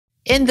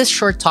In this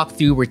short talk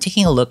through, we're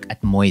taking a look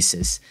at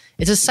Moises.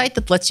 It's a site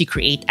that lets you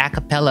create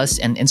acapellas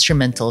and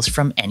instrumentals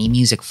from any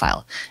music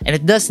file. And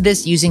it does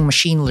this using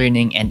machine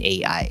learning and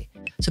AI.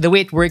 So the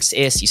way it works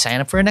is you sign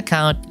up for an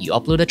account, you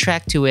upload a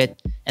track to it,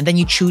 and then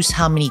you choose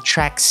how many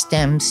track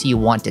stems you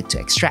want it to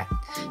extract.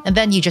 And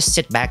then you just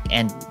sit back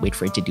and wait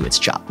for it to do its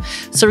job.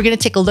 So we're going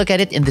to take a look at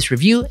it in this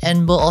review,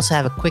 and we'll also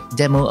have a quick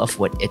demo of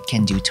what it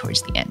can do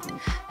towards the end.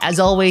 As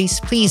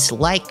always, please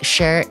like,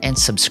 share, and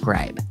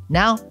subscribe.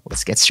 Now,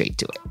 let's get straight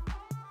to it.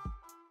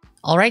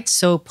 Alright,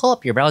 so pull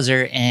up your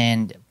browser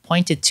and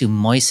point it to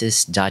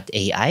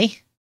moises.ai,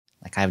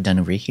 like I've done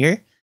over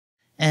here.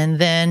 And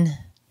then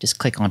just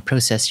click on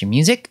Process Your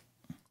Music.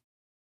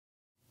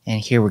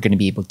 And here we're going to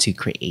be able to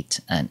create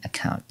an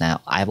account.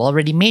 Now, I've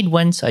already made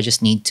one, so I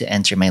just need to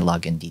enter my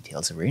login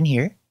details over in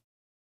here.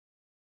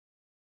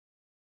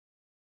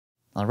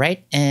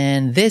 Alright,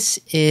 and this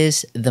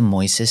is the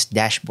Moises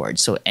dashboard.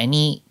 So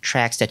any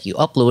tracks that you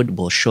upload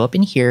will show up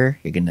in here.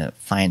 You're going to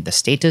find the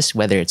status,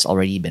 whether it's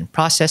already been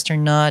processed or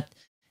not,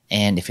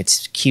 and if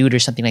it's queued or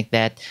something like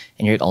that.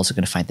 And you're also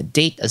going to find the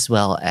date as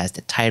well as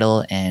the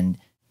title and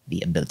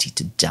the ability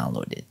to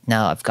download it.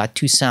 Now, I've got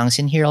 2 songs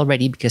in here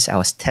already because I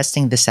was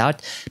testing this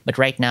out. But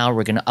right now,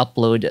 we're going to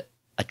upload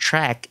a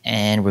track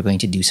and we're going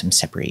to do some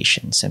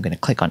separation. So I'm going to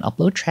click on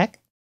Upload Track.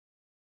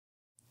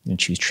 I'm going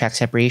to choose Track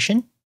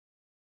Separation.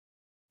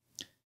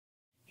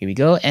 Here we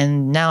go.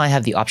 And now I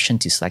have the option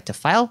to select a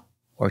file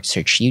or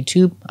search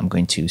YouTube. I'm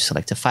going to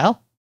select a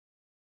file.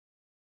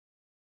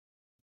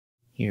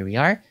 Here we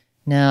are.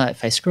 Now,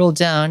 if I scroll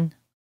down,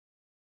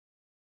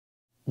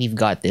 we've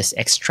got this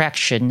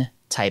extraction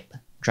type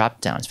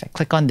drop-down. So if I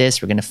click on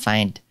this, we're going to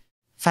find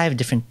 5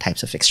 different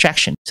types of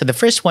extraction. So the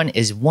first one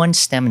is one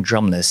stem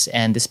drumless,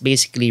 and this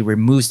basically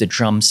removes the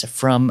drums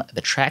from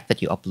the track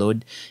that you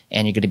upload,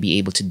 and you're going to be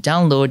able to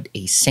download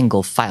a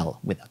single file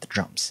without the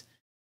drums.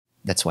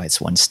 That's why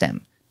it's one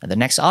stem. Now, the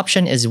next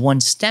option is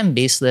one stem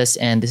bassless,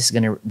 and this is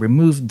going to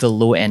remove the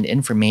low-end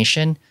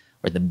information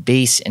or the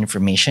bass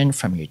information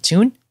from your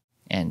tune,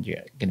 and you're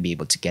going to be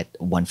able to get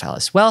one file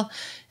as well.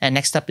 And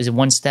next up is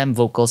one stem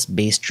vocals,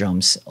 bass,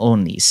 drums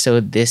only. So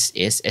this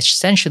is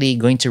essentially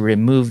going to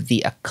remove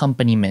the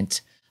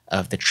accompaniment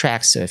of the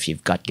track. So if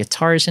you've got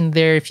guitars in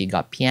there, if you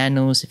got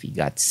pianos, if you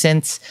got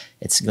synths,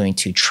 it's going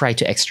to try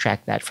to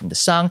extract that from the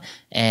song.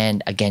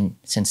 And again,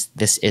 since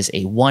this is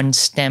a one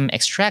stem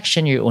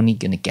extraction, you're only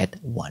going to get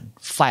one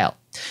file.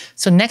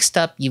 So next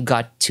up, you've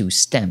got 2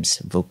 stems,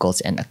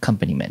 vocals and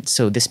accompaniment.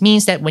 So this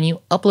means that when you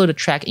upload a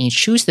track and you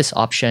choose this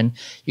option,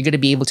 you're going to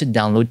be able to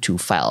download 2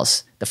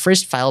 files. The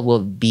first file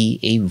will be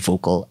a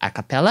vocal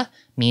acapella,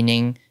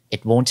 meaning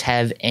it won't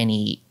have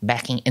any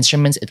backing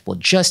instruments. It will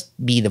just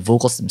be the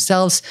vocals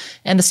themselves.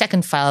 And the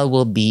second file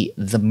will be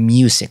the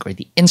music or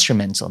the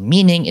instrumental,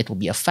 meaning it will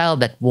be a file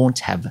that won't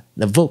have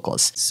the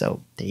vocals.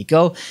 So there you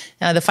go.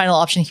 Now the final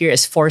option here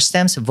is 4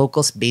 stems,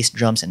 vocals, bass,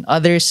 drums, and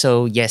others.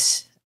 So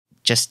yes,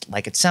 just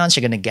like it sounds,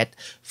 you're going to get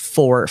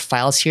 4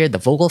 files here: the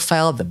vocal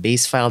file, the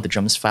bass file, the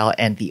drums file,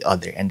 and the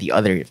other. And the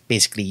other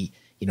basically,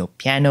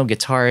 piano,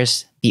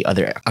 guitars, the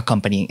other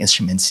accompanying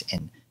instruments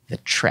in the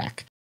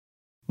track.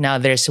 Now,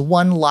 there's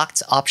one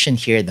locked option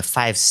here, the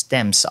 5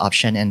 stems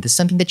option, and this is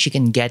something that you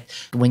can get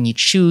when you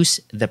choose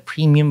the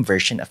premium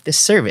version of this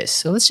service.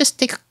 So let's just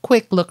take a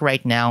quick look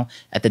right now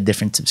at the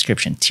different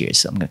subscription tiers.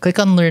 So I'm going to click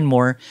on Learn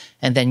More,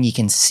 and then you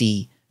can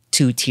see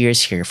 2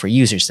 tiers here for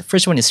users. The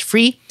first one is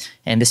free,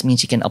 and this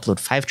means you can upload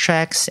 5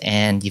 tracks,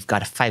 and you've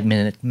got a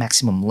 5-minute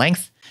maximum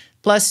length.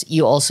 Plus,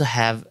 you also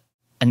have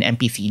an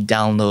MP3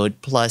 download,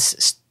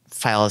 plus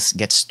files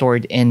get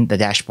stored in the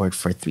dashboard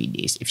for 3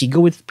 days. If you go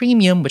with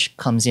premium, which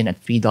comes in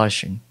at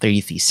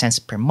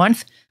 $3.33 per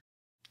month,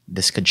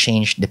 this could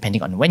change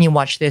depending on when you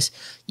watch this,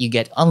 you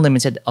get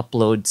unlimited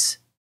uploads,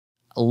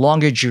 a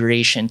longer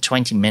duration,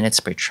 20 minutes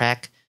per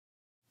track.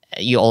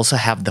 You also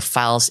have the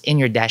files in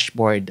your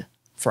dashboard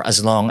for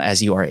as long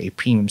as you are a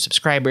premium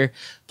subscriber.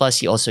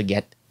 Plus, you also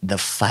get the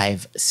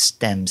 5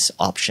 stems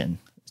option,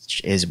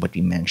 which is what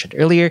we mentioned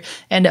earlier.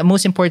 And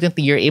most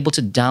importantly, you're able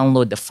to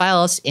download the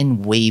files in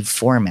WAV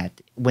format.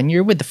 When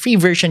you're with the free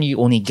version, you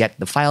only get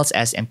the files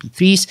as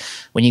MP3s.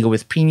 When you go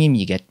with premium,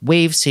 you get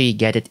WAV, so you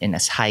get it in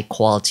as high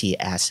quality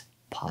as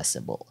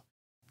possible.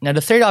 Now,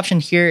 the third option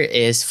here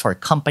is for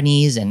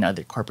companies and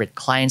other corporate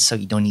clients, so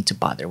you don't need to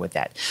bother with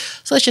that.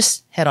 So let's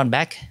just head on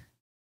back.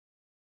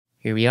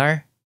 Here we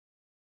are.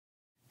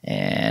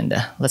 And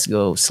let's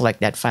go select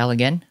that file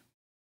again.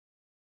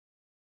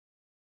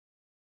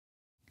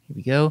 Here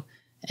we go.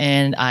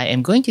 And I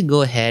am going to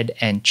go ahead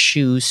and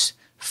choose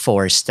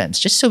 4 stems,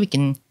 just so we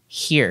can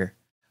hear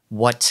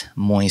what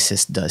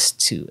Moises does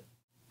to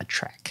a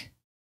track.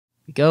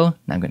 Here we go.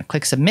 Now I'm going to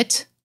click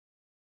Submit.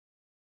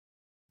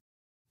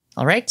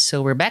 All right,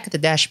 so we're back at the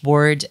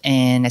dashboard.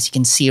 And as you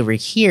can see over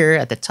here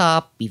at the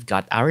top, we've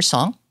got our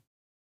song.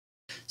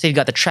 So you've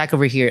got the track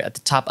over here at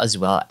the top as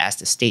well as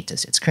the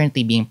status. It's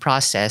currently being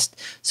processed,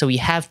 so we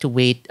have to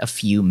wait a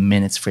few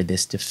minutes for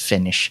this to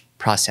finish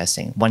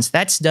processing. Once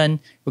that's done,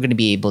 we're going to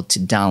be able to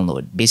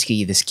download.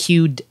 Basically, this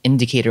queued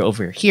indicator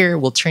over here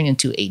will turn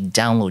into a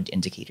download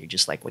indicator,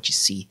 just like what you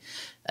see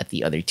at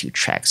the other two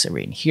tracks over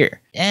in here.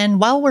 And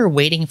while we're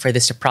waiting for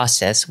this to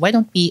process, why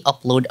don't we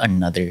upload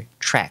another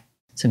track?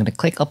 So I'm going to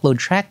click upload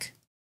track.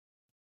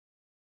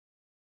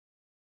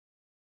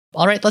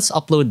 All right, let's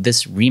upload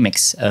this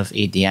remix of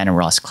a Diana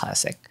Ross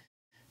classic.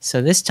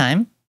 So this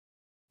time,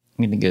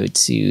 I'm going to go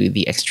to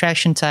the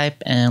extraction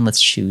type and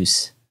let's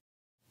choose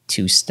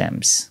 2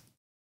 stems.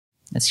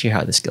 Let's hear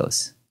how this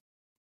goes.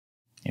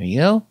 There we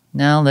go.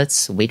 Now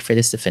let's wait for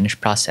this to finish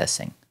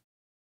processing.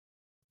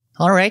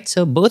 All right,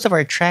 so both of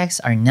our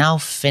tracks are now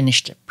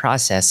finished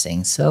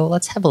processing. So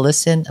let's have a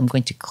listen. I'm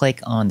going to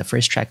click on the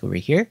first track over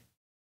here.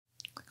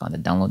 Click on the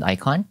download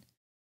icon.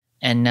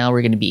 And now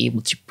we're going to be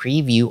able to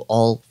preview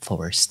all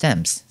 4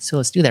 stems. So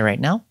let's do that right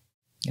now.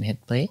 I'm going to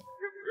hit play.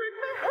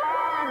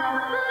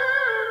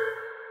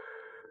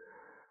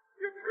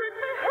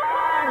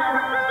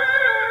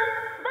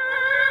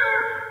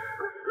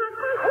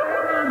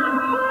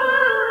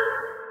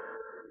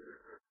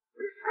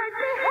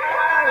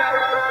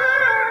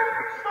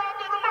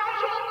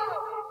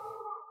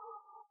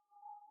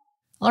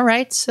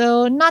 Alright,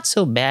 so not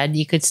so bad.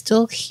 You could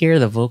still hear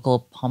the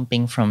vocal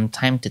pumping from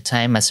time to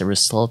time as a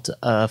result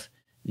of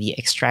the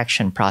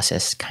extraction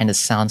process. Kind of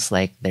sounds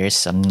like there's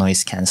some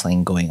noise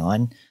cancelling going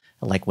on,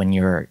 like when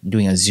you're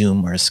doing a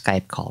Zoom or a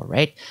Skype call,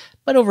 right?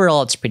 But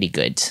overall, it's pretty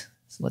good.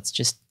 So let's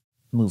just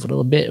move a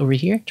little bit over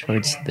here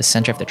towards the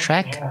center of the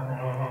track.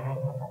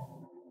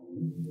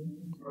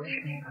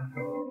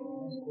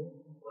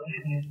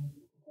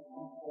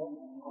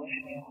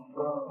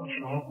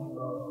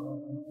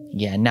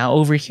 Yeah, now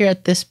over here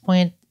at this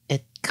point,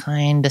 it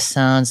kind of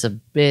sounds a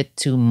bit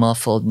too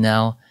muffled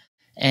now.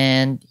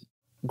 And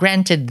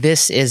granted,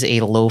 this is a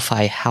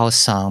lo-fi house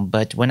song,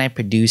 but when I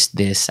produced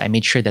this, I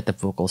made sure that the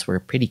vocals were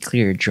pretty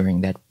clear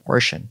during that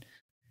portion.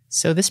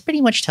 So this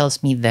pretty much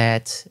tells me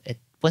that it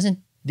wasn't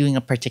doing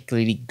a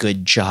particularly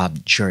good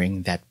job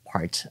during that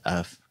part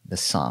of the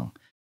song.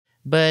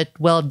 But,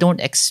 well,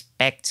 don't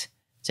expect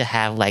to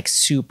have like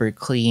super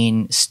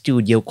clean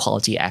studio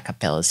quality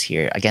acapellas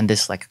here. Again,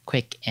 this is like a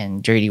quick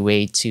and dirty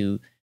way to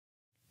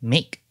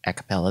make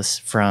acapellas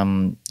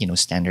from,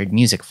 standard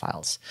music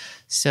files.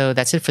 So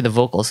that's it for the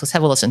vocals. Let's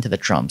have a listen to the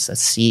drums. Let's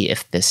see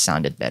if this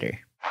sounded better.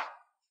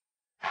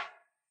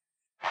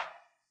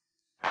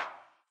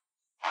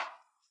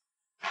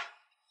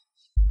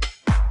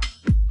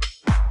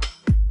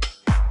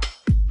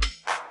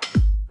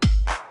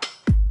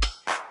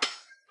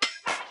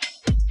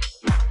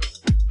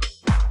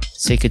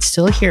 So you could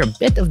still hear a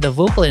bit of the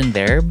vocal in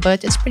there,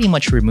 but it's pretty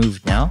much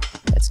removed now.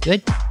 That's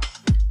good.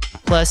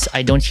 Plus,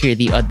 I don't hear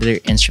the other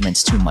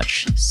instruments too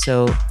much.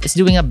 So it's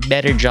doing a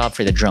better job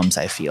for the drums,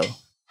 I feel.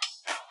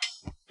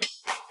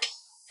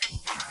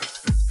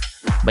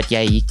 But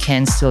yeah, you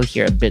can still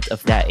hear a bit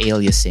of that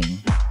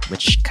aliasing,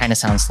 which kind of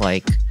sounds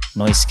like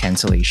noise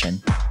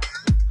cancellation.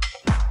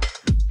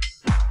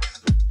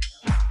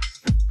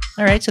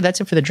 Alright, so that's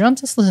it for the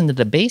drums. Let's listen to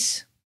the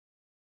bass.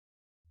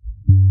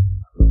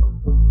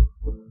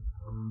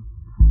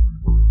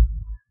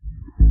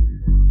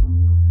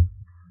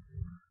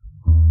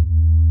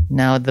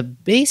 Now, the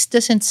bass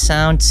doesn't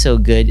sound so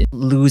good. It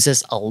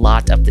loses a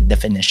lot of the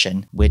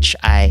definition, which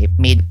I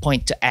made a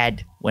point to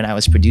add when I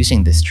was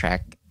producing this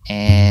track.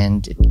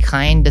 And it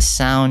kind of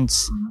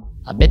sounds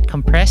a bit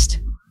compressed,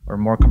 or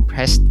more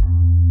compressed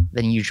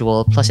than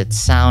usual. Plus, it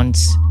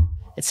sounds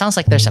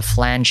like there's a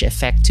flange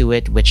effect to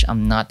it, which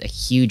I'm not a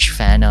huge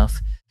fan of.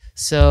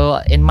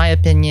 So, in my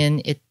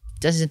opinion, it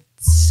doesn't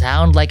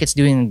sound like it's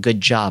doing a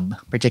good job,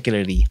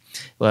 particularly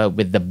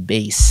with the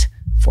bass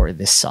for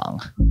this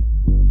song.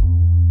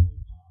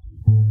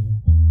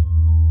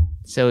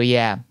 So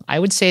yeah, I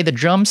would say the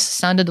drums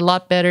sounded a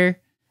lot better,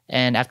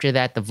 and after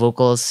that, the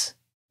vocals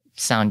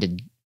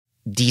sounded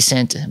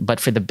decent, but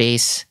for the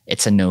bass,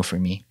 it's a no for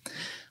me.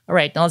 All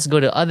right, now let's go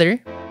to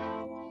other.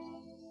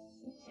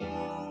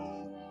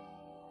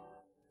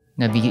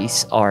 Now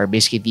these are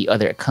basically the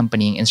other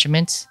accompanying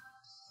instruments.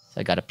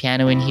 So I got a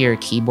piano in here, a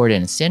keyboard,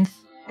 and a synth.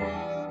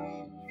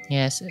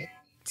 Yes, it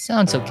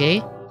sounds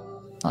okay.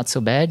 Not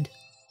so bad.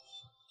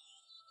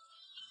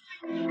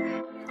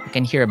 I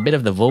can hear a bit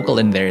of the vocal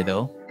in there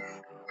though.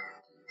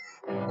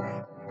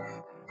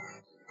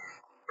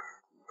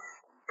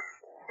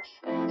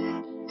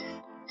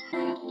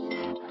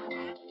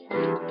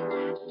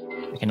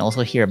 I can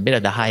also hear a bit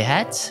of the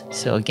hi-hats.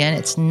 So again,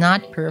 it's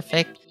not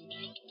perfect.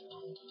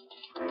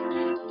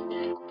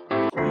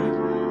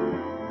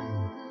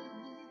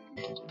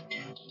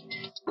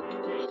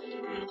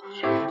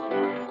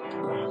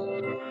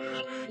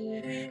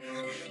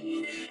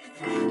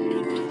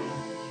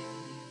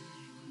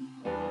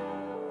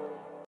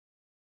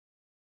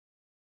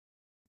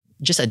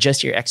 Just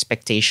adjust your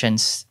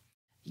expectations.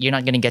 You're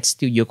not going to get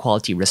studio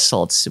quality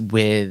results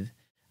with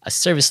a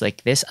service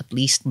like this, at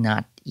least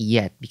not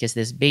yet, because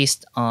this is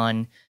based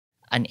on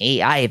an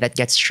AI that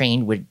gets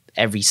trained with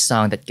every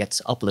song that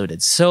gets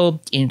uploaded. So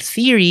in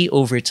theory,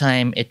 over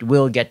time, it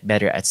will get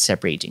better at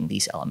separating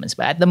these elements.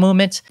 But at the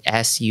moment,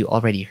 as you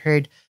already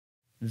heard,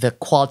 the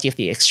quality of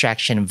the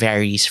extraction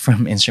varies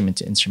from instrument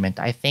to instrument.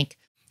 I think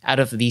out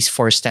of these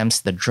 4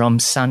 stems, the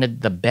drums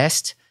sounded the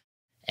best,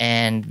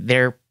 and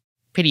they're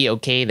pretty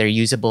okay. They're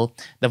usable.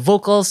 The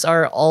vocals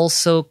are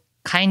also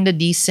kind of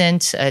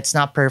decent. It's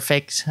not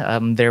perfect.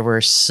 There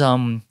were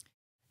some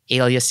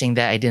aliasing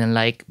that I didn't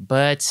like,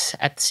 but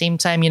at the same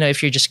time,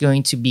 if you're just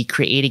going to be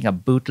creating a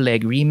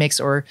bootleg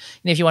remix, or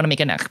if you want to make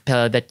an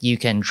acapella that you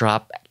can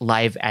drop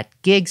live at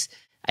gigs,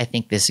 I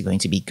think this is going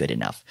to be good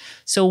enough.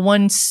 So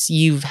once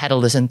you've had a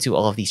listen to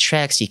all of these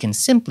tracks, you can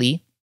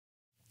simply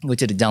go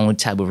to the download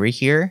tab over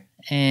here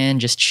and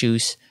just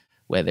choose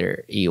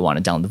whether you want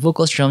to download the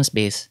vocals, drums,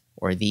 bass,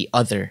 or the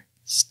other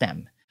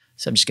stem.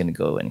 So I'm just going to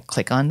go and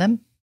click on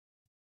them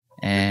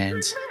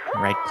and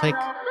right click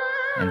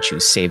and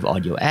choose Save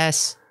Audio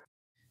As.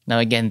 Now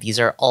again, these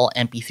are all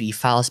MP3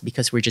 files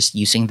because we're just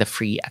using the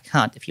free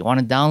account. If you want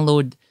to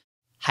download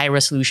high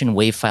resolution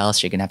WAV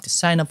files, you're going to have to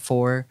sign up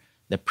for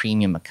the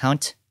premium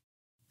account.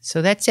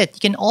 So that's it.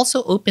 You can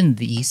also open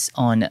these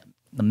on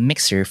the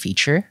mixer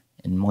feature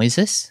in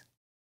Moises.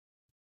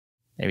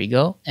 There we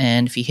go.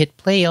 And if you hit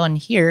play on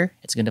here,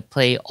 it's going to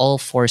play all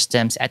 4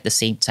 stems at the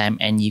same time,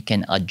 and you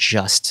can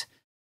adjust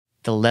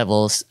the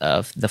levels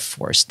of the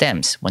 4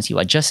 stems. Once you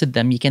adjusted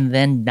them, you can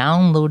then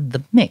download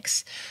the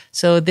mix.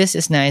 So this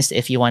is nice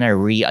if you want to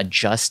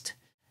readjust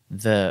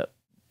the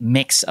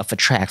mix of a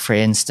track. For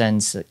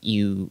instance,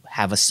 you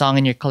have a song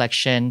in your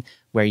collection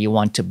where you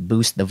want to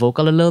boost the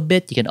vocal a little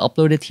bit. You can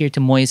upload it here to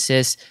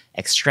Moises,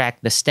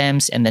 extract the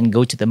stems, and then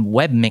go to the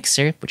web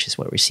mixer, which is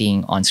what we're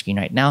seeing on screen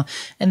right now.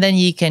 And then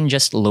you can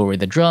just lower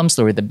the drums,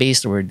 lower the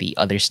bass, lower the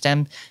other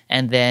stem.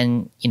 And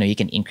then, you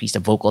can increase the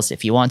vocals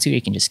if you want to.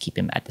 You can just keep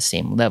them at the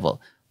same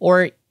level.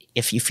 Or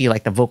if you feel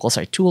like the vocals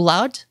are too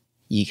loud,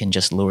 you can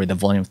just lower the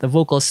volume of the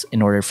vocals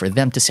in order for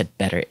them to sit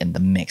better in the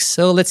mix.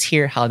 So let's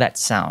hear how that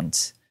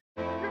sounds.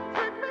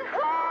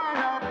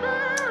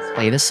 Let's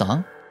play the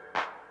song.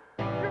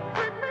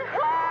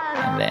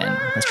 And then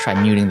let's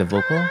try muting the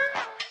vocal.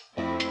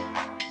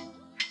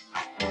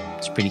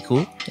 It's pretty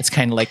cool. It's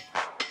kind of like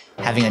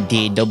having a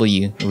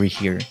DAW over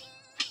here,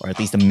 or at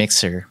least the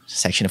mixer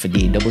section of a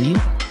DAW.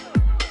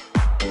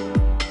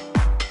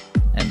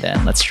 And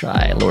then let's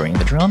try lowering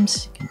the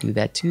drums. You can do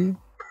that too.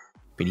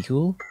 Pretty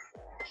cool.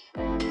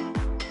 You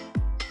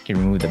can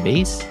remove the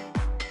bass.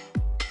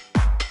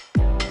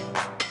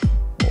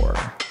 Or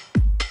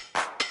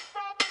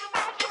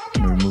you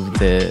can remove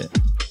the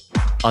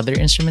other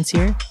instruments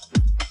here.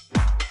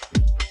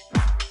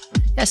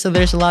 Yeah, so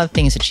there's a lot of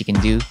things that you can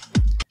do.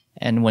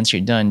 And once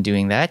you're done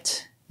doing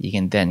that, you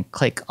can then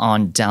click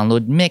on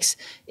Download Mix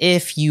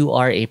if you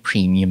are a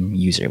premium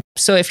user.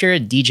 So if you're a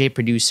DJ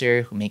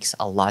producer who makes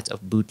a lot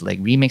of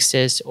bootleg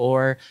remixes,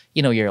 or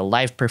you're a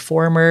live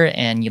performer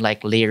and you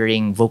like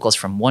layering vocals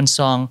from one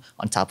song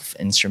on top of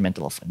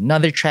instrumental of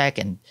another track,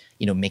 and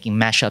making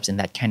mashups and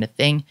that kind of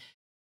thing,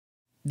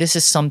 this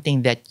is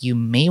something that you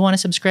may want to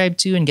subscribe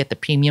to and get the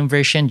premium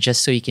version,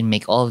 just so you can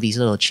make all of these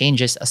little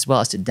changes, as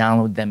well as to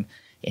download them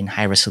in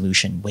high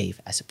resolution WAV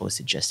as opposed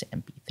to just the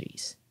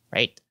MP3s,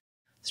 right?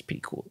 It's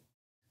pretty cool.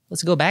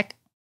 Let's go back.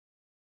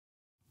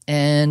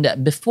 And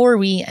before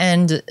we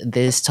end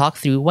this talk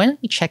through, why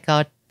don't we check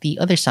out the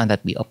other song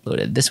that we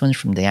uploaded? This one's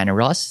from Diana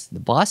Ross, The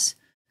Boss.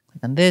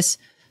 Click on this.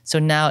 So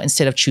now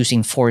instead of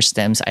choosing 4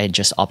 stems, I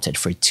just opted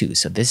for 2.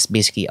 So this is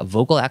basically a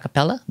vocal a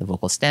cappella, the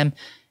vocal stem,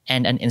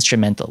 and an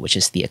instrumental, which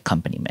is the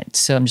accompaniment.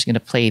 So I'm just going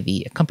to play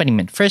the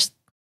accompaniment first.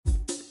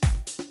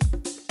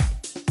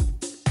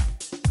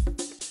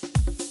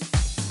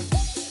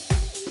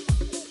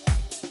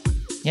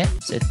 Yeah,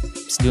 so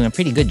it's doing a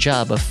pretty good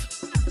job of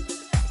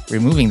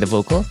removing the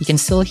vocal. You can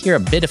still hear a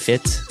bit of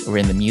it over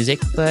in the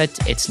music, but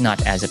it's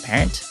not as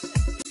apparent.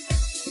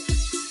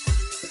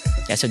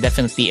 Yeah, so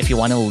definitely if you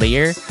want to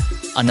layer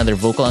another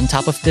vocal on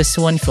top of this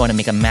one, if you want to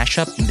make a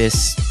mashup,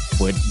 this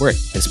would work.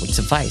 This would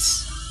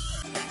suffice.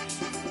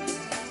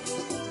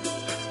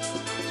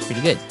 It's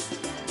pretty good.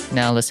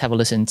 Now let's have a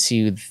listen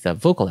to the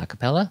vocal a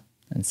cappella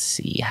and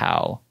see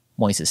how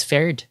Moises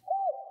fared.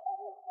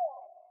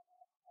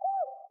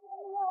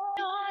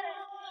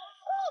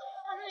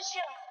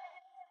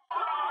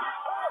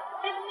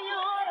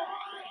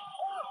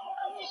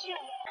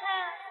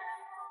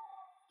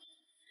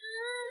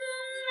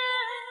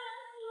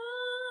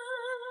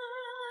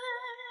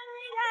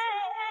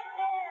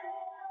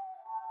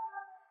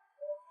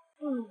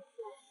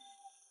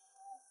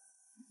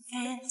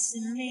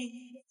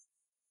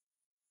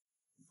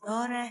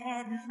 Thought I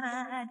had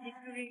my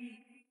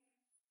degree.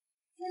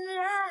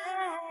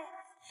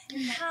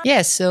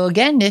 Yeah, so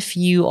again, if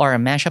you are a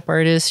mashup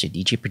artist, a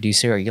DJ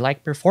producer, or you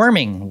like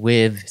performing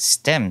with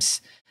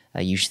stems,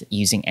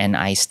 using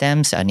NI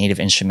stems, Native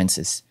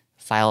Instruments'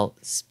 file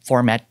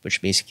format,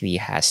 which basically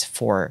has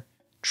 4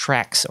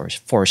 tracks or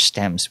 4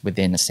 stems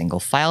within a single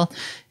file.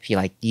 If you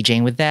like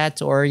DJing with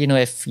that, or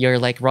if you're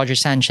like Roger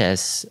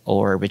Sanchez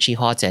or Richie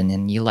Houghton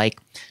and you like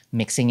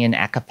mixing in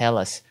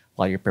acapellas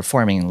while you're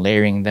performing and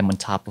layering them on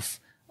top of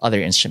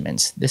other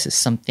instruments. This is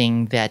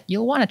something that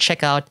you'll want to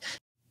check out.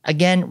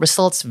 Again,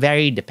 results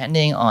vary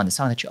depending on the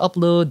song that you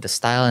upload, the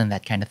style, and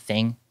that kind of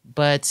thing.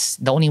 But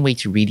the only way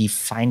to really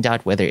find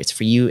out whether it's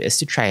for you is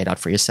to try it out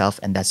for yourself.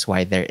 And that's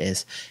why there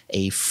is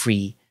a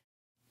free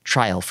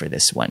trial for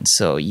this one.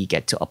 So you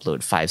get to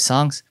upload 5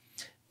 songs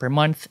per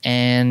month.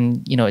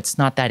 And, it's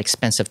not that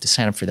expensive to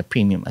sign up for the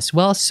premium as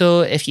well.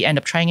 So if you end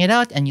up trying it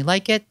out and you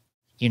like it,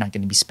 you're not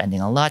going to be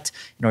spending a lot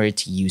in order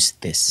to use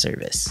this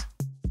service.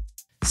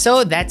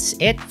 So that's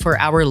it for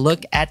our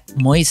look at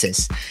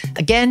Moises.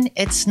 Again,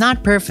 it's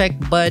not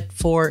perfect, but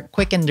for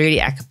quick and dirty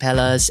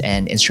acapellas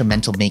and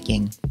instrumental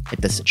making,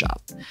 it does the job.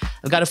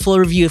 I've got a full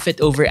review of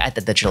it over at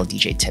the Digital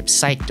DJ Tips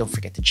site. Don't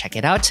forget to check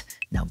it out.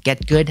 Now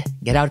get good,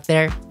 get out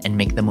there, and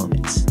make the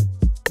moments.